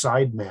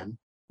Outside Men.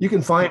 You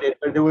can find it,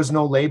 but there was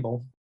no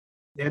label.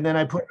 And then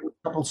I put a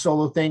couple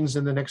solo things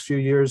in the next few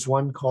years,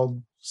 one called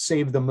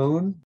Save the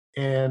Moon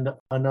and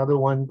another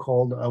one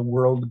called A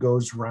World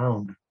Goes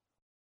Round.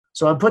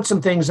 So I put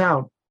some things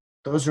out.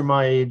 Those are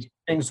my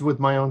things with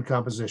my own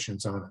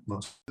compositions on it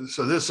most.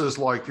 So this is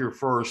like your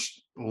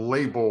first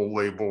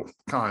label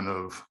kind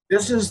of.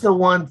 This is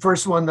the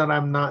first one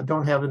that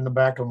don't have in the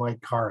back of my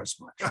car as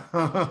much,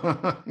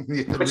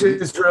 which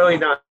is really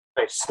nice.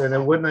 And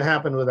it wouldn't have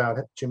happened without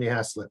Jimmy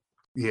Haslip.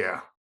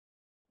 Yeah.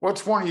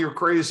 What's one of your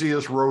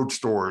craziest road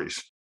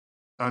stories?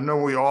 I know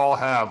we all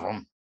have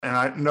them, and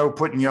I know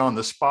putting you on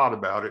the spot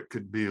about it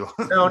could be.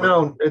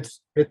 No.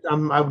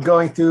 I'm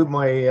going through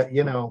my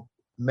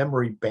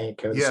memory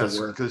bank. Yes,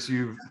 because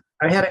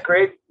I had a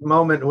great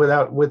moment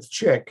with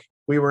Chick.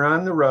 We were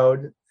on the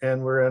road,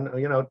 and we're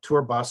in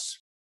tour bus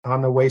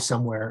on the way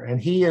somewhere, and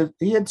he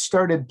had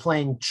started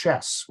playing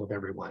chess with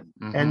everyone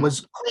and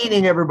was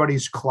cleaning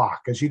everybody's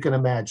clock, as you can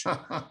imagine.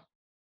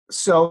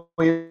 So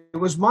it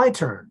was my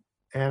turn.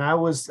 And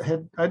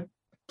I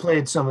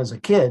played some as a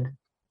kid,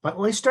 but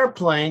when we start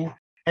playing,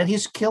 and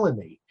he's killing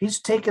me.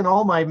 He's taken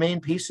all my main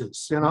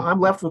pieces.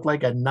 I'm left with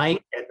like a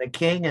knight and the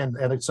king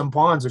and some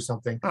pawns or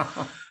something.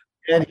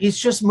 And he's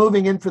just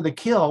moving in for the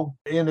kill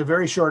in a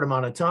very short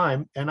amount of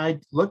time. And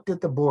I looked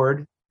at the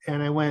board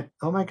and I went,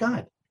 oh my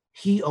God,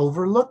 he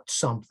overlooked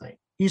something.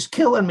 He's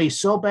killing me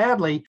so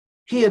badly.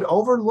 He had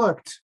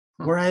overlooked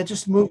where I had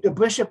just moved a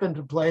bishop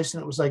into place,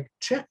 and it was like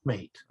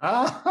checkmate.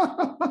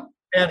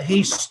 And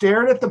he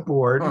stared at the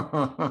board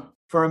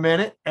for a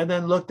minute and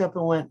then looked up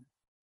and went,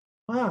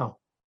 wow,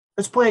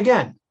 let's play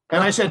again.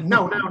 And I said,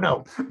 no, I'm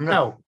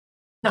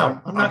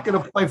not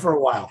going to play for a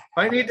while.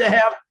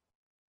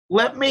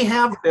 Let me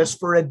have this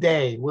for a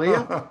day, will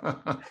you?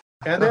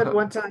 And then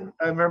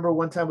I remember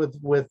one time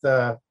with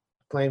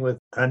playing with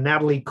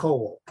Natalie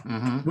Cole,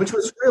 which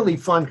was really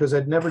fun because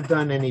I'd never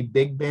done any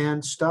big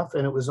band stuff.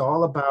 And it was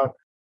all about,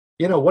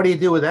 what do you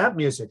do with that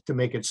music to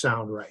make it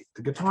sound right?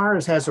 The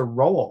guitarist has a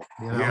role,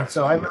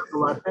 so I learned a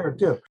lot there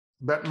too.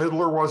 Bette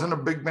Midler wasn't a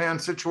big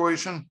band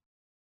situation?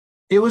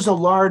 It was a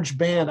large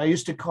band. I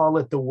used to call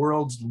it the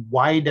world's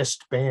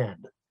widest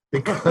band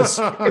because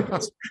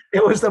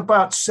it was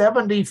about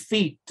 70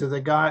 feet to the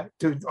guy,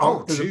 to the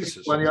on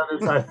the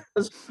other side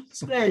of the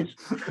stage.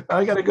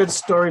 I got a good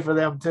story for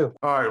them too.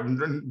 All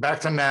right,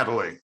 back to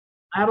Natalie.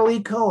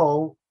 Natalie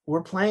Cole,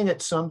 we're playing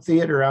at some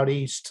theater out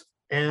east,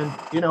 and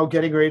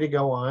getting ready to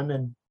go on,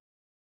 and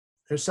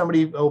there's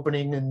somebody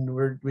opening,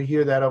 and we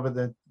hear that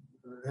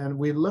and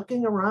we're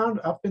looking around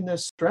up in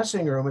this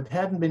dressing room. It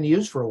hadn't been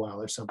used for a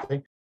while or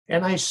something,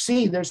 and I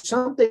see there's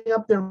something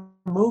up there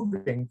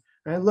moving,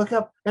 And I look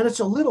up and it's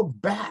a little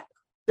bat.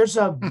 There's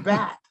a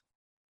bat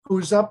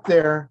who's up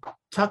there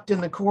tucked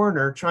in the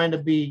corner trying to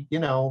be,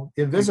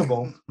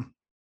 invisible.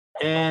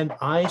 And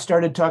I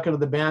started talking to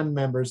the band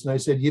members and I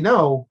said,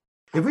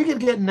 if we could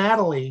get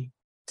Natalie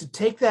to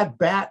take that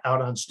bat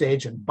out on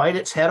stage and bite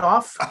its head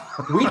off,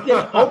 we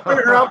can open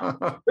her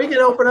up. We can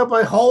open up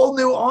a whole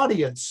new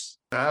audience.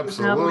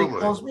 Absolutely.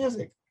 Natalie Cole's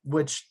music,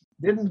 which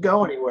didn't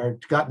go anywhere,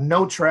 got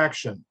no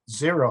traction,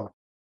 zero.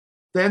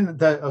 Then,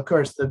 of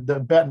course, the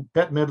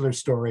Bette Midler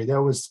story.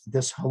 There was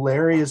this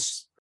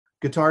hilarious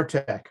guitar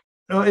tech.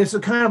 It's a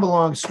kind of a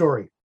long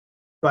story,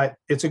 but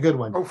it's a good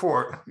one. Go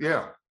for it.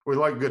 Yeah, we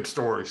like good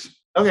stories.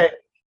 Okay.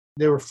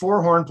 There were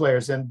 4 horn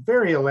players and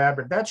very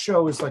elaborate. That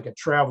show was like a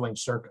traveling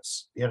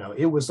circus.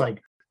 It was like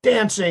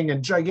dancing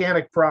and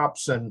gigantic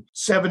props and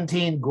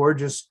 17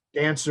 gorgeous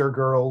dancer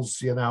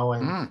girls,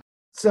 and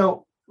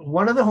so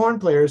one of the horn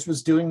players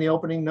was doing the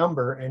opening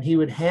number and he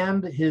would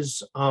hand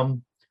his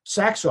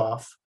sax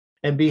off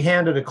and be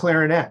handed a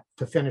clarinet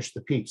to finish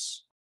the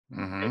piece.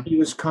 And he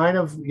was kind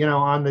of,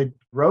 on the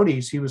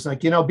roadies, he was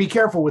like, be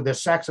careful with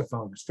this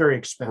saxophone. It's very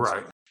expensive.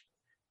 Right.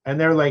 And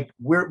they're like,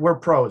 we're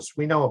pros.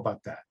 We know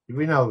about that.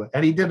 We know that.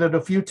 And he did it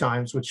a few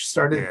times, which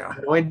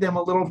annoyed them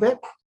a little bit.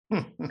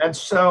 And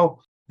so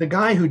the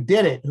guy who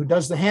did it, who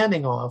does the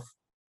handing off,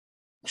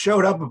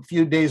 showed up a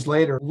few days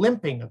later,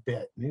 limping a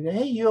bit. And he,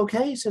 hey, you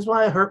okay? He says, well,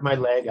 I hurt my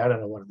leg. I don't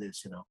know what it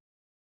is,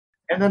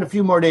 And then a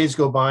few more days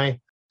go by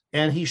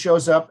and he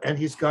shows up and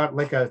he's got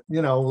like an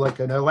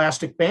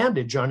elastic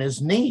bandage on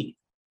his knee.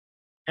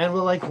 And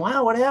we're like,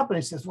 wow, what happened?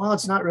 He says, well,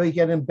 it's not really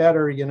getting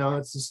better.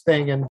 It's this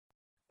thing.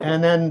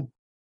 And then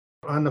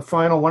on the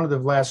final one of the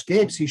last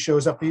gigs, he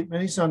shows up and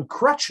he's on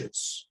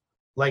crutches.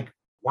 Like,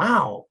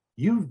 wow,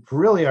 you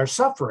really are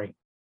suffering.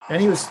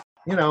 And he was,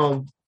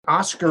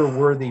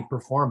 Oscar-worthy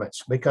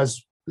performance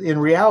because in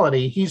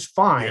reality, he's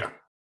fine.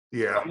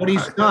 Yeah. What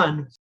he's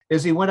done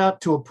is he went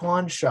out to a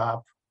pawn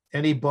shop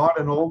and he bought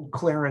an old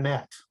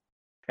clarinet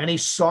and he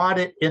sawed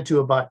it into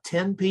about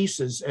 10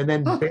 pieces and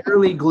then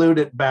barely glued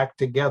it back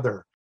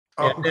together.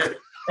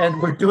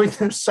 And we're doing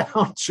the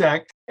sound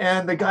check,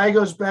 and the guy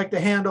goes back to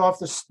hand off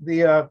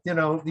they're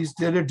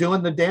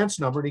doing the dance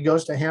number, and he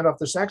goes to hand off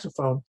the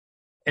saxophone,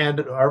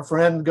 and our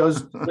friend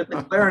goes with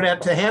the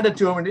clarinet to hand it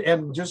to him,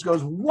 and just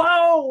goes,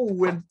 whoa,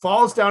 and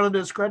falls down into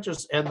his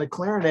crutches, and the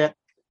clarinet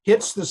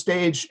hits the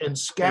stage and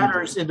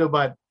scatters into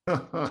about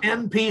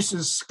 10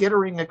 pieces,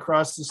 skittering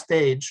across the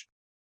stage,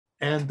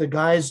 and the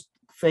guy's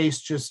face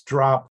just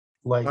dropped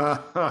like,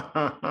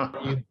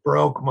 you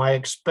broke my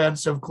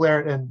expensive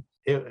clarinet. And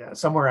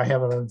somewhere I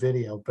have it on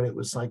video, but it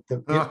was like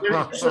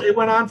it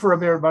went on for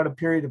about a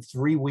period of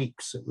 3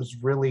 weeks. It was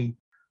really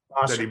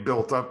awesome. That he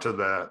built up to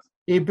that.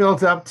 He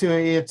built up to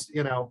it's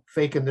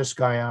faking this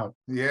guy out.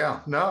 Yeah,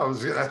 no,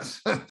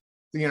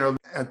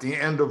 at the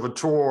end of a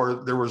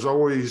tour, there was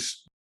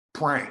always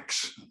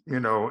pranks.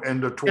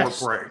 End of tour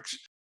pranks.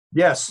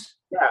 Yes.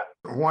 Yeah.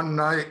 One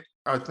night,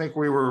 I think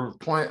we were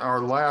playing.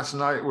 Our last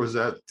night was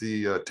at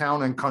the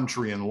Town and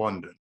Country in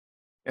London.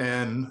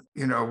 And,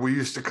 we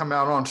used to come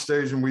out on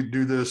stage and we'd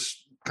do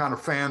this kind of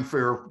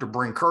fanfare to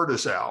bring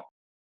Curtis out,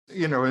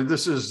 and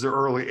this is the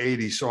early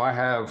 80s. So I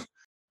have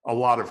a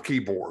lot of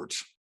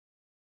keyboards.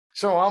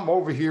 So I'm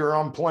over here,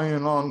 I'm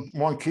playing on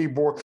one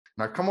keyboard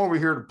and I come over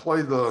here to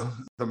play the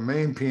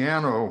main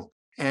piano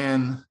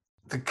and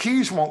the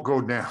keys won't go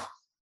down.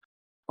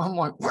 I'm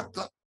like, what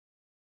the?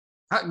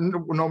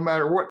 No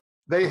matter what,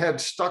 they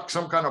had stuck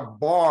some kind of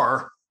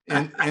bar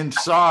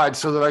inside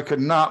so that I could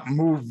not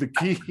move the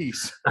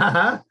keys.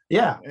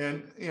 Yeah.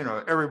 And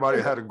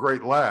everybody had a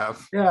great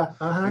laugh. Yeah.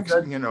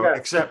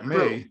 Except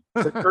me.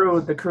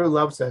 The crew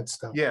loves that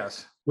stuff.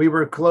 Yes. We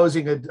were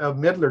closing a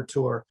Midler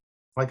tour.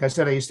 Like I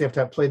said, I used to have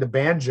to play the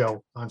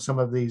banjo on some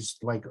of these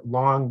like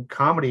long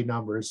comedy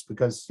numbers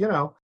because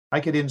I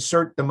could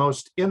insert the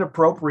most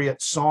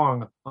inappropriate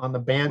song on the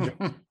banjo.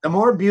 The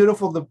more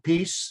beautiful the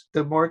piece,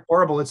 the more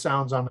horrible it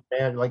sounds on the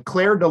banjo. Like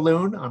Claire de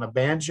Lune on a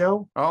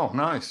banjo. Oh,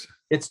 nice.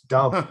 It's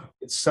dumb.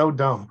 It's so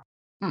dumb.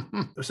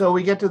 So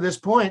we get to this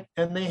point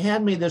and they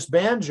hand me this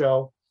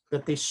banjo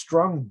that they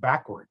strung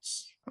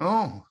backwards.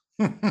 Oh.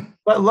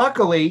 But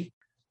luckily,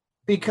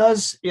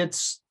 because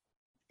it's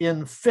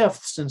in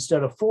fifths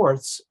instead of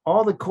fourths,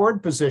 all the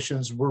chord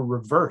positions were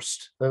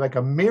reversed. They're like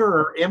a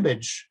mirror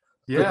image.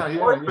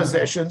 Chord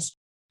positions.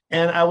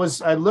 And I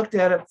looked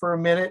at it for a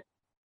minute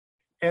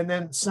and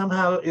then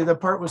somehow the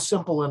part was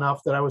simple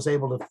enough that I was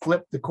able to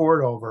flip the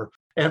chord over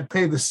and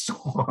play the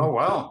song. Oh,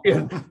 wow.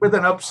 With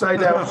an upside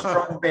down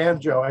strung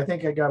banjo. I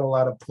think I got a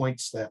lot of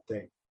points that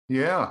day.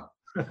 Yeah.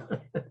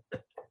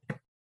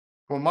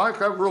 Well,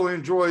 Mike, I've really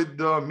enjoyed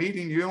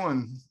meeting you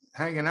and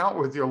hanging out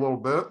with you a little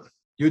bit.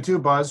 You too,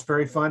 Buzz.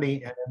 Very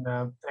funny.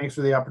 And thanks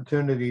for the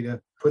opportunity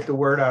to put the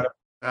word out.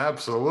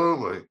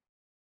 Absolutely.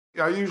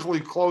 I usually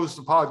close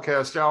the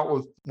podcast out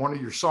with one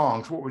of your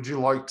songs. What would you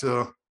like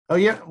to? Oh,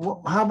 yeah.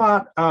 Well, how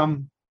about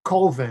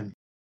Colvin?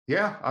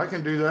 Yeah, I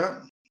can do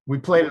that. We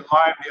played it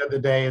live the other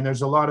day, and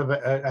there's a lot of,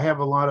 I have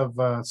a lot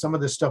of, some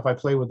of this stuff I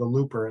play with a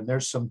looper, and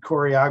there's some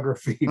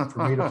choreography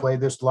for me to play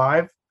this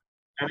live.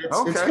 And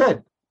it's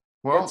good.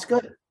 Well, it's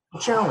good.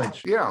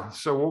 Challenge. yeah.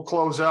 So we'll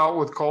close out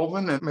with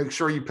Coleman and make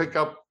sure you pick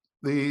up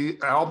the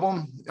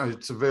album.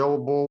 It's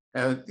available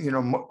at,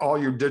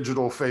 all your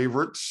digital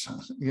favorites,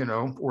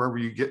 wherever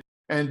you get.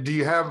 And do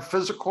you have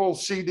physical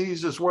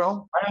CDs as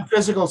well? I have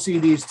physical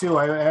CDs too.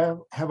 I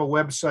have a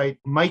website,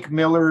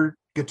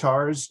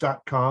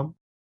 MikeMillerGuitars.com.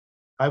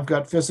 I've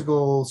got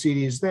physical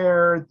CDs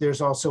there.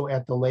 There's also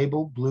at the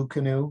label, Blue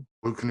Canoe.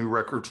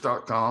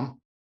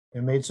 BlueCanoeRecords.com. I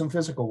made some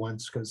physical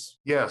ones because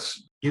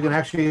yes, you can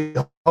actually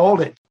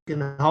hold it. You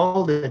can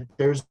hold it.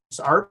 There's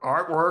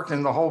artwork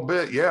and the whole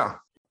bit. Yeah.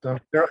 So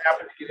there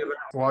happen to be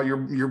While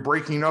you're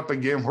breaking up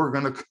again, we're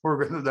gonna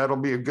that'll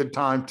be a good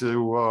time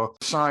to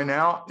sign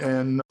out.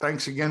 And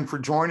thanks again for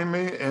joining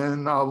me.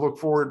 And I look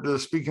forward to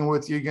speaking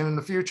with you again in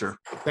the future.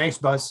 Thanks,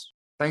 Buzz.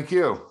 Thank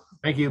you.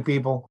 Thank you,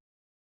 people.